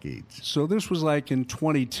for decades. So this was like in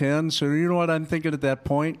 2010. So you know what I'm thinking at that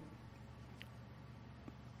point?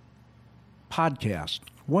 Podcast.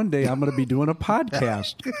 One day I'm going to be doing a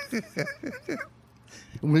podcast.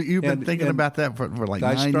 You've been thinking about that for like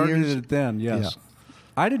 9 years? I started it then, yes. Yeah.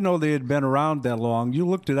 I didn't know they had been around that long. You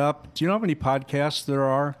looked it up. Do you know how many podcasts there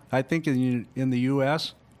are? I think in the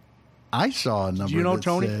U.S. I saw a number. Do you know, that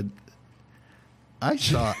Tony? Said, I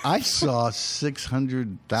saw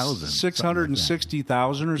 600,000.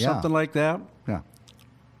 660,000 or something like that. Yeah.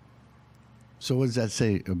 So what does that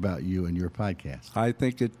say about you and your podcast? I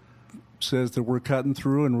think it says that we're cutting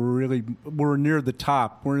through and we're near the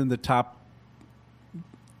top. We're in the top.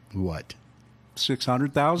 What?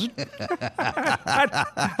 600,000.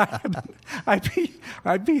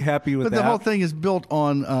 I'd be happy with that. But the whole thing is built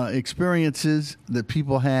on experiences that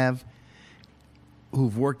people have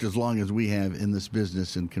who've worked as long as we have in this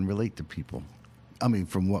business and can relate to people. I mean,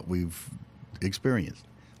 from what we've experienced.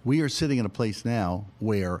 We are sitting in a place now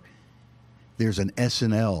where there's an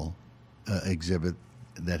SNL exhibit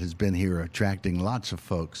that has been here attracting lots of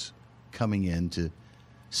folks coming in to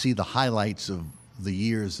see the highlights of the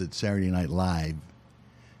years that Saturday Night Live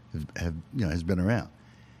has been around.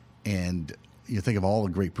 And you think of all the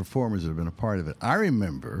great performers that have been a part of it. I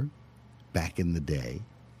remember back in the day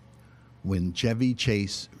when Chevy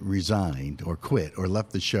Chase resigned or quit or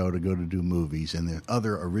left the show to go to do movies and the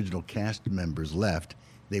other original cast members left,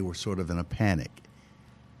 they were sort of in a panic.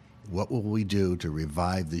 What will we do to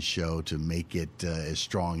revive this show to make it as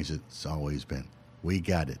strong as it's always been? We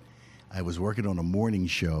got it. I was working on a morning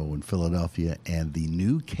show in Philadelphia, and the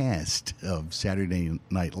new cast of Saturday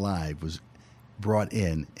Night Live was brought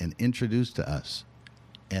in and introduced to us.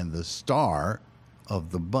 And the star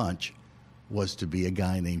of the bunch was to be a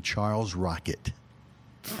guy named Charles Rocket.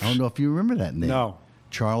 I don't know if you remember that name. No.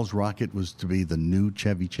 Charles Rocket was to be the new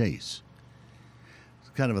Chevy Chase.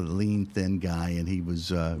 Kind of a lean, thin guy, and he was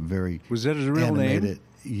very Was that his real animated. name?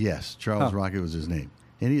 Yes, Charles Rocket was his name.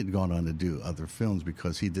 And he had gone on to do other films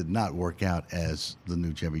because he did not work out as the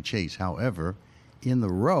new Chevy Chase. However, in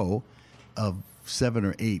the row of 7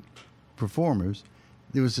 or 8 performers,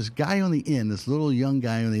 there was this guy on the end, this little young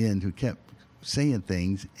guy on the end who kept saying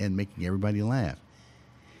things and making everybody laugh.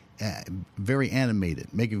 Very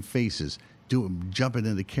animated, making faces, jumping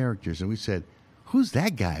into characters. And we said, "Who's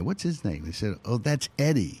that guy? What's his name?" They said, "Oh, that's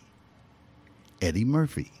Eddie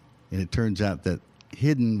Murphy." And it turns out that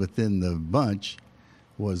hidden within the bunch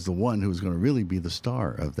was the one who was going to really be the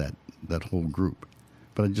star of that whole group.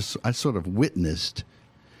 But I sort of witnessed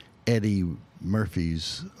Eddie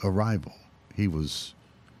Murphy's arrival. He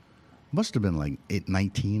must have been like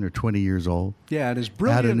 19 or 20 years old. Yeah, and as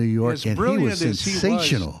brilliant out of New York, as and he was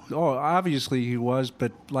sensational. Obviously he was,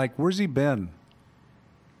 but like, where's he been?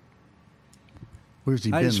 Where's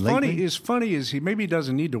he been lately? As funny as maybe he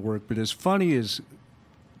doesn't need to work, but as funny as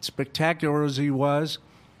spectacular as he was,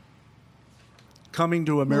 Coming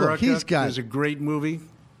to America is a great movie.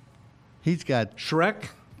 He's got Shrek.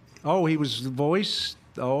 Oh, he was the voice.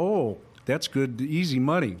 Oh, that's good, easy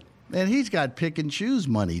money. And he's got pick and choose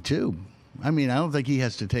money too. I mean, I don't think he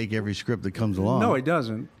has to take every script that comes along. No, he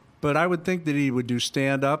doesn't. But I would think that he would do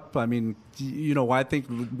stand-up. I mean, I think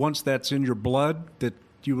once that's in your blood, that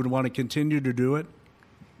you would want to continue to do it.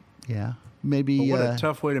 Yeah, maybe. But what a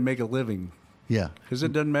tough way to make a living. Yeah. Because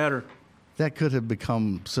it doesn't matter. That could have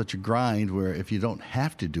become such a grind where if you don't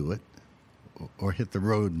have to do it or hit the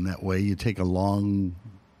road in that way, you take a long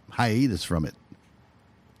hiatus from it.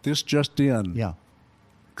 This just in. Yeah.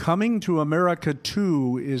 Coming to America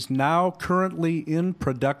 2 is now currently in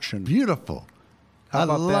production. Beautiful. How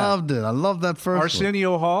about loved it. I love that first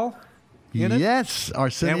Arsenio Hall in Yes,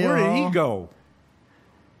 Arsenio And where did he Hall. go?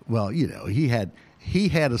 Well, he had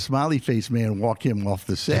a smiley face man walk him off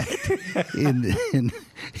the set in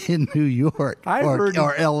New York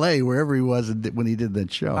or L.A., wherever he was when he did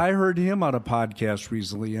that show. I heard him on a podcast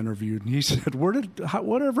recently interviewed, and he said,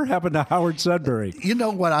 whatever happened to Howard Sudbury? You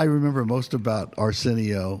know what I remember most about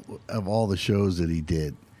Arsenio of all the shows that he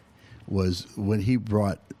did was when he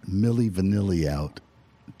brought Milli Vanilli out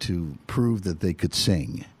to prove that they could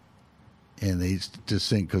sing. And they used to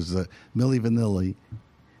sing because Milli Vanilli,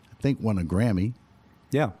 I think, won a Grammy.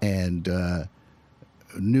 Yeah. And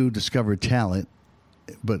new discovered talent,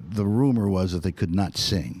 but the rumor was that they could not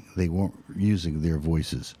sing. They weren't using their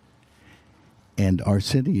voices. And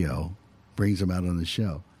Arsenio brings them out on the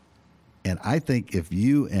show. And I think if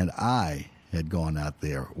you and I had gone out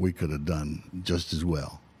there, we could have done just as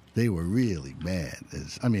well. They were really bad.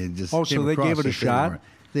 So they gave it a shot?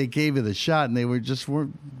 They gave it a shot, and they weren't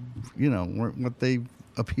what they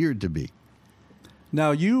appeared to be.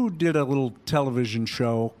 Now, you did a little television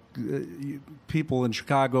show. People in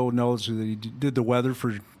Chicago knows that you did the weather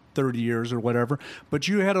for 30 years or whatever. But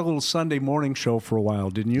you had a little Sunday morning show for a while,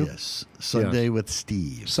 didn't you? Yes. Sunday with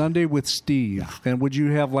Steve. Sunday with Steve. Yeah. And would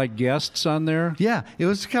you have, guests on there? Yeah. It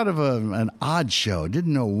was kind of an odd show.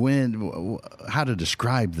 Didn't know how to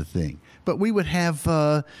describe the thing. But we would have,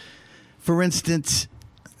 for instance,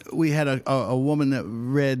 we had a woman that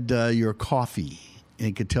read your coffee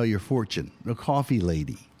and could tell your fortune. A coffee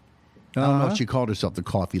lady. I don't know if she called herself the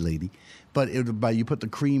coffee lady, but you put the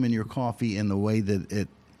cream in your coffee and the way that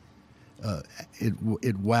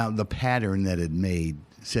it wound, the pattern that it made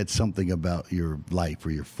said something about your life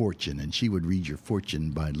or your fortune, and she would read your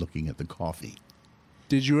fortune by looking at the coffee.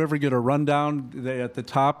 Did you ever get a rundown at the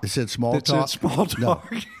top? It said small talk. It said small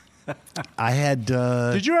talk. No. I had.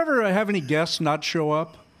 Did you ever have any guests not show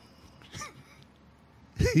up?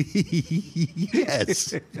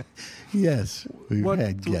 Yes. We've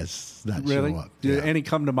had guests not really? show up. Did any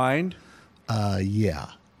come to mind? Yeah.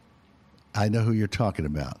 I know who you're talking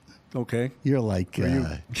about. Okay. You're like,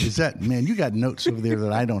 is that, man, you got notes over there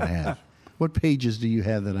that I don't have. What pages do you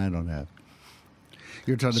have that I don't have?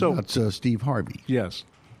 You're talking about Steve Harvey. Yes.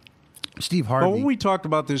 Steve Harvey. Well, when we talked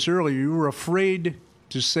about this earlier, you were afraid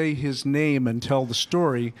to say his name and tell the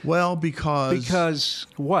story. Well, because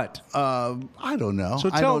what? I don't know.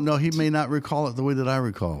 I don't know. He may not recall it the way that I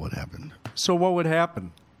recall what happened. So what would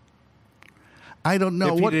happen? I don't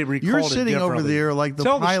know. You're sitting over there like the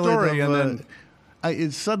pilot of.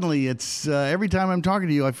 It's every time I'm talking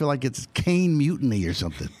to you, I feel like it's Caine Mutiny or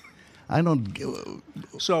something. I don't.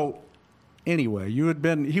 So. Anyway,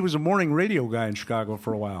 he was a morning radio guy in Chicago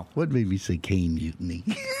for a while. What made me say Caine Mutiny?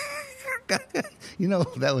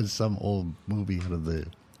 That was some old movie out of the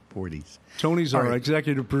 40s. Tony's our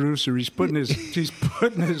executive producer. He's putting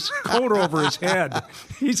his coat over his head.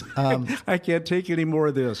 I can't take any more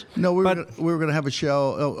of this. No, we were going to have a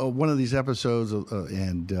show, one of these episodes,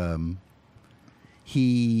 and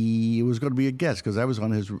he was going to be a guest because I was on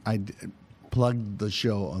his. I plugged the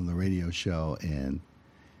show on the radio show, and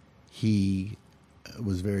he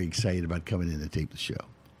was very excited about coming in to tape the show.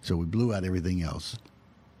 So we blew out everything else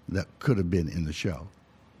that could have been in the show.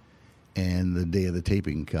 And the day of the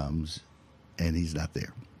taping comes, and he's not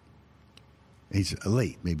there. He's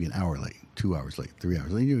late, maybe an hour late, 2 hours late, 3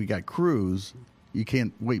 hours late. You got crews. You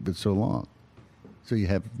can't wait but so long. So you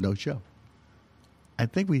have no show. I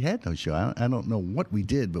think we had no show. I don't know what we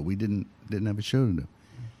did, but we didn't have a show to do.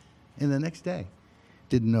 And the next day,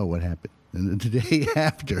 didn't know what happened. And then the day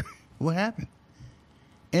after, what happened?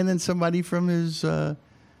 And then somebody from his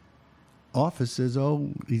office says,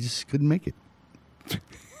 he just couldn't make it.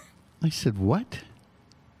 I said, what?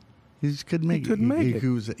 He just couldn't make it.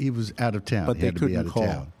 He was out of town. But he they had to be out couldn't of call.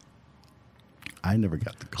 town. I never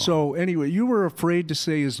got the call. So anyway, you were afraid to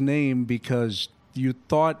say his name because you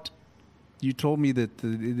told me that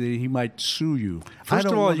he might sue you. First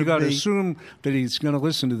of all, you got to assume that he's going to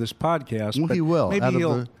listen to this podcast. Well, he will. Maybe out of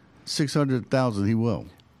the 600,000, he will.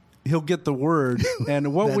 He'll get the word.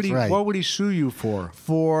 And what would he? Right. What would he sue you for?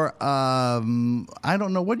 For I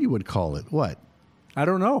don't know what you would call it. What? I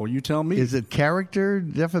don't know. You tell me. Is it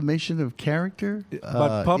defamation of character?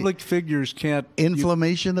 But public figures can't.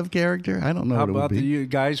 Inflammation of character? I don't know how what it would about be. you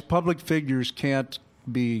guys? Public figures can't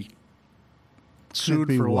be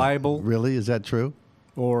sued for what? libel. Really? Is that true?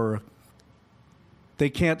 Or they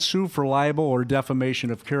can't sue for libel or defamation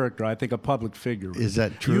of character. I think a public figure. Is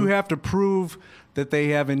that true? You have to prove that they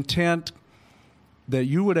have intent, that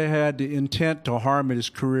you would have had the intent to harm his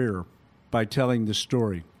career by telling the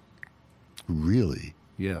story. Really?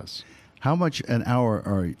 Yes. How much an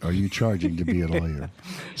hour are you charging to be a lawyer?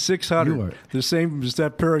 $600. The same as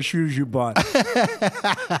that pair of shoes you bought.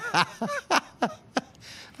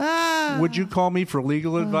 Would you call me for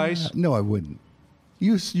legal advice? No, I wouldn't.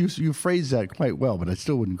 You phrased that quite well, but I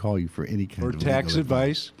still wouldn't call you for any kind of legal tax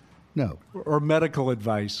advice? No. Or medical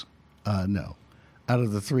advice? No. Out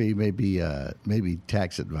of the three, maybe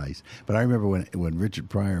tax advice. But I remember when Richard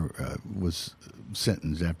Pryor was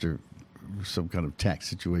sentenced after some kind of tax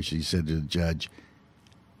situation, he said to the judge,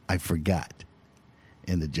 "I forgot,"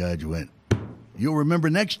 and the judge went, "You'll remember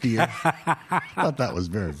next year." I thought that was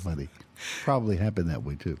very funny. Probably happened that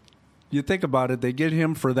way too. You think about it, they get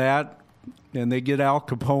him for that, and they get Al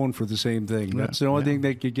Capone for the same thing. That's the only thing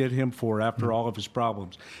they could get him for after all of his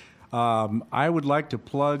problems. I would like to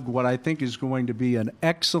plug what I think is going to be an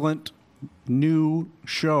excellent new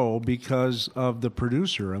show because of the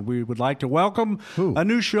producer. And we would like to welcome a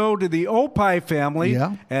new show to the Opie family,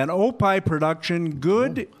 an Opie production,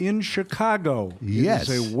 Good in Chicago. Yes.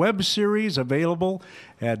 It is a web series available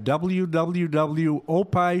at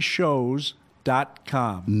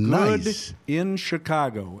www.opishows.com. Nice. Good in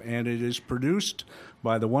Chicago. And it is produced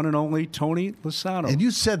by the one and only Tony Lasano. And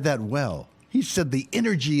you said that well. He said the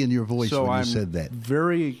energy in your voice when you said that.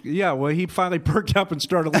 Well, he finally perked up and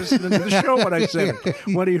started listening to the show when I said it,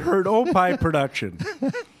 when he heard Opie production.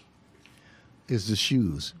 It's the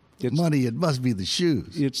shoes. Money, it must be the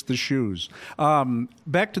shoes. It's the shoes.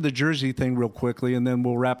 Back to the jersey thing real quickly, and then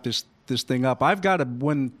we'll wrap this thing up.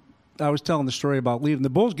 When I was telling the story about leaving, the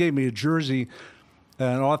Bulls gave me a jersey,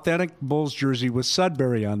 an authentic Bulls jersey with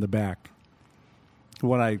Sudbury on the back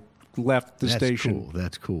when I left the station.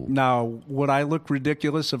 That's cool. Now, would I look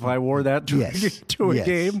ridiculous if I wore that to a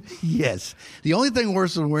game? Yes. The only thing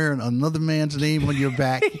worse than wearing another man's name on your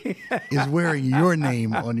back is wearing your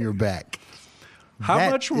name on your back. How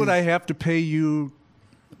much would I have to pay you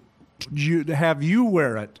to have you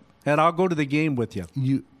wear it, and I'll go to the game with you?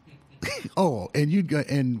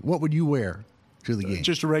 And what would you wear to the game?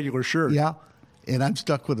 Just a regular shirt. Yeah. And I'm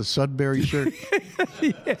stuck with a Sudbury shirt.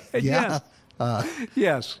 Yeah.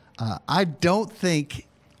 Yes. I don't think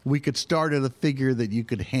we could start at a figure that you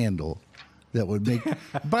could handle that would make.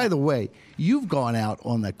 By the way, you've gone out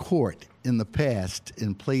on the court in the past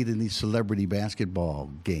and played in these celebrity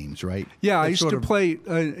basketball games, right? Yeah, I used to play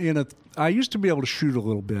I used to be able to shoot a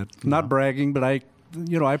little bit. Not bragging, but I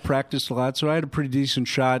practiced a lot, so I had a pretty decent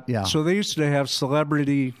shot. Yeah. So they used to have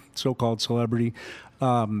so-called celebrity,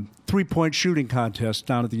 3-point shooting contests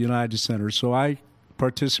down at the United Center. So I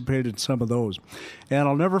participated in some of those. And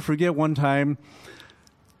I'll never forget one time,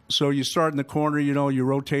 so you start in the corner, you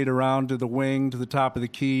rotate around to the wing, to the top of the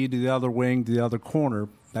key, to the other wing, to the other corner.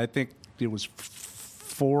 I think it was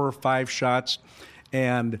 4 or 5 shots.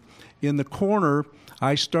 And in the corner,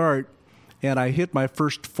 I start, and I hit my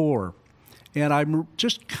first 4. And I'm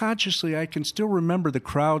just consciously, I can still remember the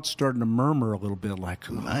crowd starting to murmur a little bit,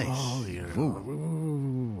 like, nice. Oh, yeah.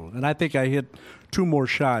 Ooh. And I think I hit 2 more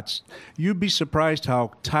shots. You'd be surprised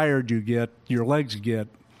how tired your legs get,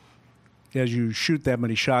 as you shoot that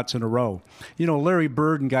many shots in a row. Larry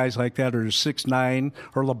Bird and guys like that are 6'9",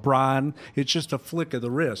 or LeBron. It's just a flick of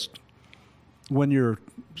the wrist. When you're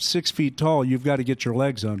 6 feet tall, you've got to get your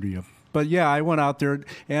legs under you. But, yeah, I went out there,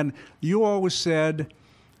 and you always said,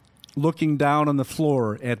 looking down on the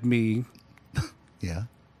floor at me. Yeah.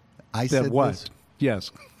 I said what? This?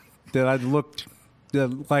 Yes. That I looked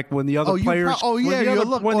like when the other players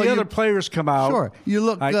other players come out. Sure. You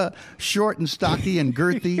look short and stocky and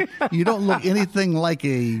girthy. You don't look anything like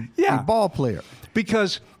a ball player.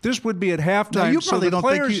 Because this would be at halftime. Now, you probably don't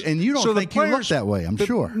think you think you look that way, I'm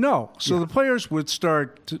sure. No. So the players would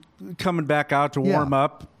start coming back out to warm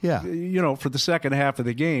up, for the second half of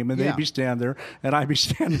the game, and they'd be standing there, and I'd be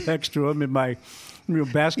standing next to them in my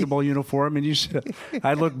basketball uniform, and you said,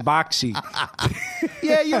 I look boxy.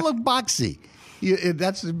 Yeah, you look boxy.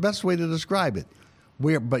 That's the best way to describe it.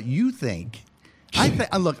 But you think,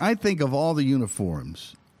 I think of all the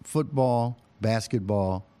uniforms, football,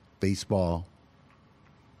 basketball, baseball,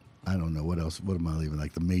 I don't know what else. What am I leaving?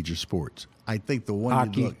 Like the major sports. I think the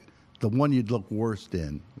one you'd look worst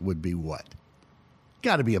in would be what?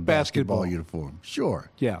 Got to be a basketball uniform.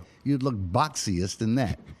 Sure. Yeah. You'd look boxiest in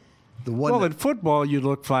that. In football, you'd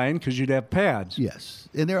look fine because you'd have pads. Yes,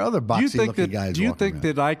 and there are other boxy-looking guys. Do you think around.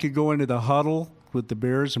 that I could go into the huddle with the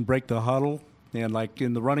Bears and break the huddle, and like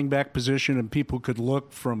in the running back position, and people could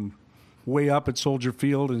look from way up at Soldier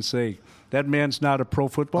Field and say, that man's not a pro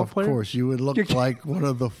football player? Of course, you would look like one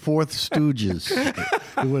of the Fourth Stooges.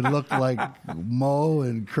 It would look like Moe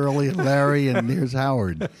and Curly and Larry, and here's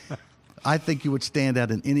Howard. I think you would stand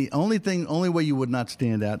out in only way you would not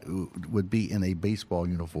stand out would be in a baseball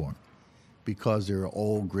uniform, because there are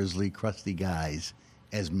old, grizzly, crusty guys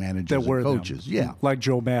as managers and coaches. Them. Yeah, like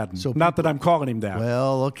Joe Madden. So not that I'm calling him that.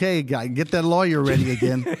 Well, okay, get that lawyer ready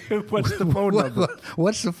again. What's the phone number?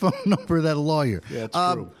 What's the phone number of that lawyer? Yeah,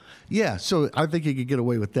 that's true. Yeah, so I think you could get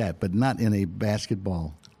away with that, but not in a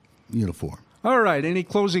basketball uniform. All right. Any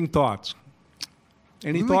closing thoughts?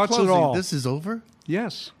 Any thoughts at all? This is over?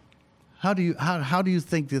 Yes. How do you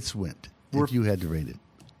think this went? If you had to rate it,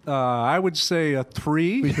 I would say a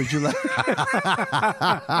 3. Because you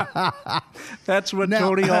That's what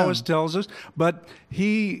Tony always tells us. But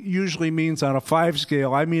he usually means on a 5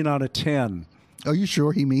 scale. I mean on a 10. Are you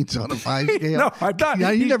sure he means on a 5 scale? No, I'm not. Now,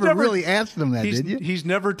 you never really asked him that, did you? He's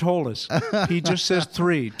never told us. He just says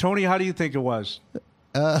 3. Tony, how do you think it was?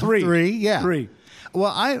 3. 3, yeah. 3.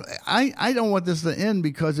 Well, I don't want this to end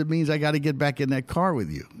because it means I got to get back in that car with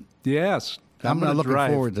you. Yes. I'm not looking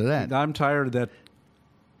forward to that. I'm tired of that,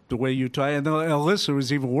 the way you drive. And Alyssa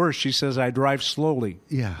was even worse. She says I drive slowly.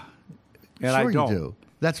 Yeah. And sure I don't. You do.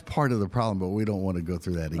 That's part of the problem, but we don't want to go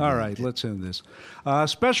through that again. All right, let's end this.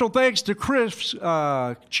 Special thanks to Chris,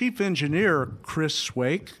 Chief Engineer Chris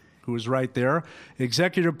Swake, who is right there.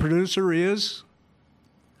 Executive producer is...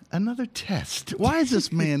 Another test. Why is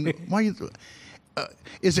this man...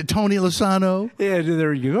 is it Tony Lasano? Yeah,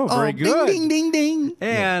 there you go. Very good. Ding, ding, ding, ding.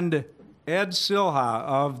 And Ed Silha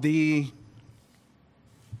of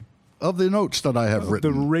the notes that I have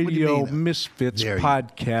written. The Radio Misfits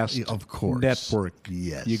Podcast of course. Network.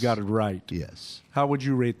 Yes. You got it right. Yes. How would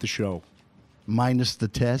you rate the show? Minus the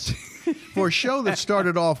test. For a show that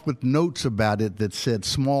started off with notes about it that said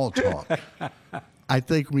small talk, I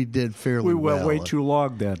think we did fairly well. We went way too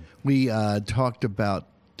long then. We talked about,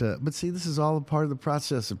 but see, this is all a part of the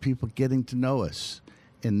process of people getting to know us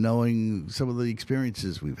and knowing some of the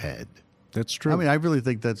experiences we've had. That's true. I mean, I really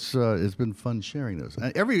think that's it's been fun sharing those.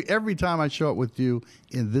 Every time I show up with you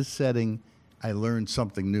in this setting, I learn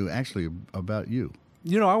something new, actually, about you.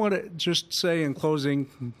 You know, I want to just say in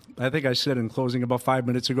closing, I think I said in closing about 5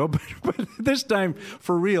 minutes ago, but this time,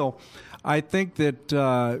 for real, I think that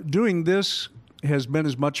doing this has been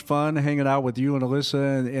as much fun. Hanging out with you and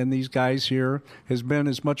Alyssa and these guys here has been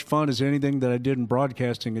as much fun as anything that I did in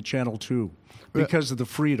broadcasting at Channel 2. Because of the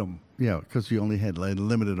freedom. Yeah, because you only had a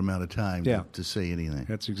limited amount of time to say anything.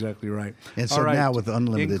 That's exactly right. And so now with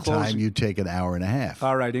unlimited time, you take an hour and a half.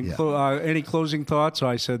 All right. Any closing thoughts?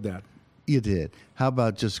 I said that. You did. How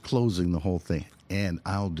about just closing the whole thing? And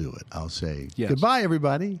I'll do it. I'll say, goodbye,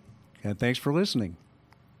 everybody. And thanks for listening.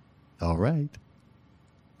 All right.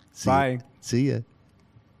 Bye. See ya.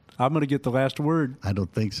 I'm going to get the last word. I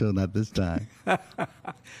don't think so. Not this time.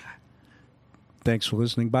 Thanks for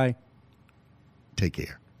listening. Bye. Take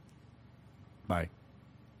care. Bye.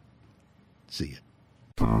 See ya.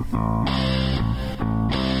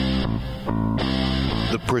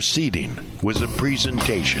 The proceeding was a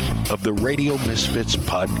presentation of the Radio Misfits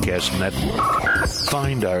Podcast Network.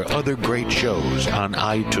 Find our other great shows on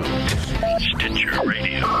iTunes, Stitcher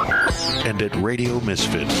Radio, and at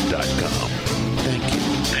RadioMisfits.com. Thank you.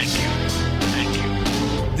 Thank you. Thank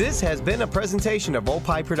you. This has been a presentation of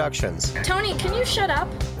Opie Productions. Tony, can you shut up?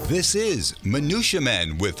 This is Minutia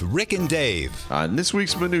Men with Rick and Dave. On this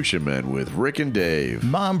week's Minutia Men with Rick and Dave.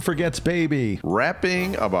 Mom forgets baby.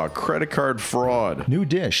 Rapping about credit card fraud. New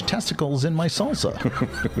dish, testicles in my salsa.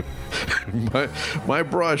 my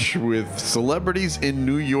brush with celebrities in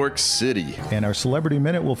New York City. And our Celebrity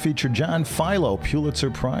Minute will feature John Philo,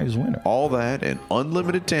 Pulitzer Prize winner. All that and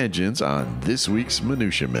unlimited tangents on this week's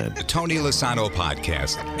Minutia Men. The Tony Lasano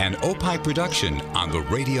Podcast, an Opie production on the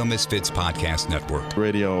Radio Misfits Podcast Network.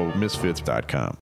 RadioMisfits.com.